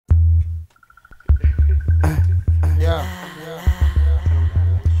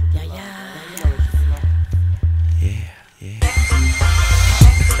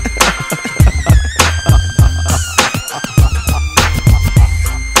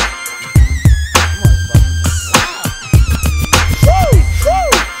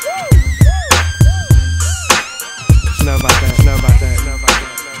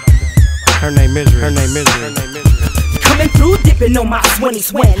Her name Misery. Coming through, dipping on my swinny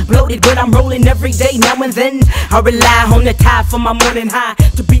swin. Bloated, but I'm rolling every day now and then. I rely on the tide for my morning high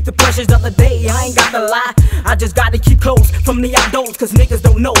to beat the pressures of the day. I ain't got to lie, I just gotta keep close from the outdoors, cause niggas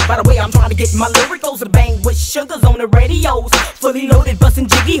don't know. By the way, I'm trying to get my lyricals to bang with sugars on the radios. Fully loaded, bustin'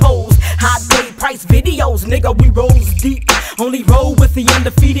 jiggy holes. High paid price videos, nigga, we rolls deep. Only roll with the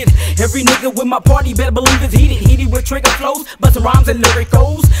undefeated. Every nigga with my party better believe it's heated. Heated with trigger flows, bustin' rhymes and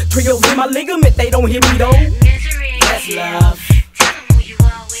lyricals. Trios in my ligament, they don't hear me though. Misery. That's love. Tell them who you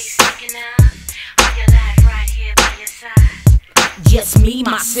always thinking of. All your life right here by your side. Just me,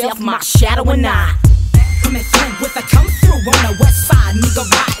 myself, my shadow and I. Coming through with a come through on the west side. Nigga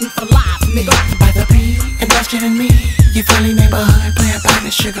riding for life, nigga. By the beat, invested in me. Your friendly neighborhood, play about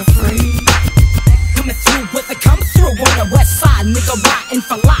the sugar free. Coming through with a come through on the west side. Nigga riding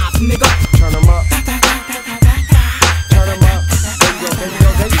for life, nigga. Turn 'em up. Turn 'em up.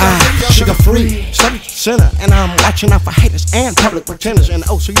 Sugar free. Study center, and I'm watching out for haters and public pretenders. And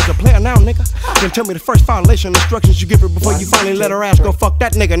oh, so you's a player now, nigga? Then tell me the first violation instructions you give her before you finally let her ass go fuck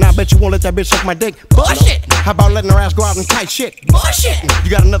that nigga. Now I bet you won't let that bitch suck my dick. Bullshit. How about letting her ass go out and kite shit? Bullshit. You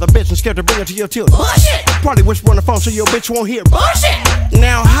got another bitch and scared to bring her to your tilt. Bullshit. Probably whisper on the phone so your bitch won't hear. Bullshit.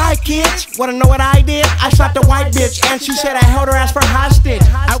 Now, hi kids, wanna know what I did? I slapped a white bitch and she said I held her ass for hostage.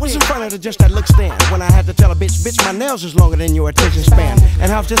 I was in front of her just that look stand when I had to tell a bitch, my nails is longer than your attention span.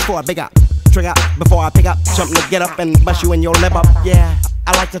 And how's this for a big up? Trick out before I pick up something to get up and bust you in your lip up. Yeah,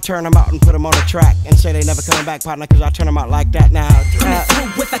 I like to turn them out and put them on the track and say they never coming back, partner, cause I turn them out like that now.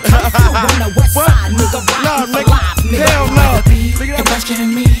 With a come through on the west side, nigga. No, Riding for nigga. life, nigga. Hell no. Invested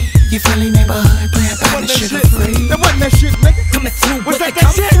in me. Your friendly neighborhood, play about the sugar free. That wasn't that shit, nigga. Coming through with that a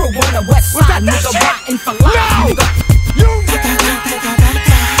come shit? through on the west Was that side, that nigga. shit? Riding for life, No. nigga.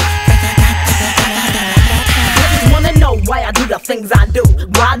 You Wanna know why I do the things I do?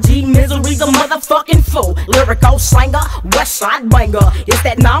 YG Misery's a motherfucking fool. Lyrical slinger, west side banger. It's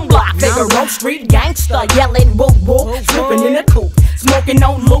that non-block figure, road street gangster, yelling whoop whoop, slipping in the coupe, smoking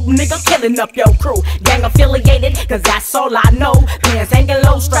on loop, nigga, killing up your crew. Gang affiliated, cause that's all I know. Pants hanging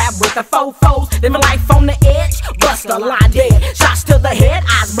low, strapped with the fofos, living life on the edge. Buster lie dead, shots to the head,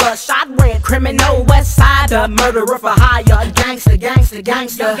 eyes bloodshot red. Criminal west side, the murderer for hire. Gangster, gangster,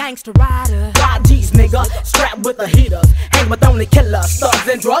 gangster, gangster rider. YG's nigga, strapped with the heaters, hang with only killers, thugs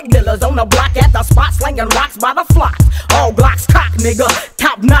and drug dealers on the block at the spot, slinging rocks by the flocks. All Glocks cock, nigga,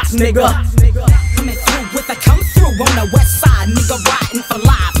 top notch, nigga. Coming through with a come through on the west side, nigga, riding for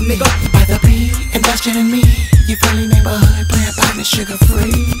life, nigga. By the beat, invested in me. Your friendly neighborhood, play about the sugar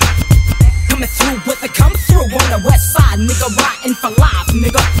free. Coming through with a come through on the west side, nigga, riding for life,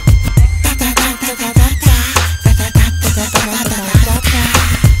 nigga.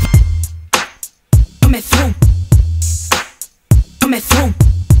 Coming through. Coming through.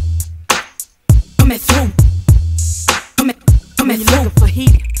 Coming through. Coming through. Looking for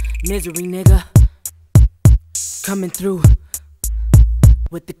heat, misery, nigga. Coming through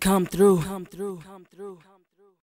with the come through.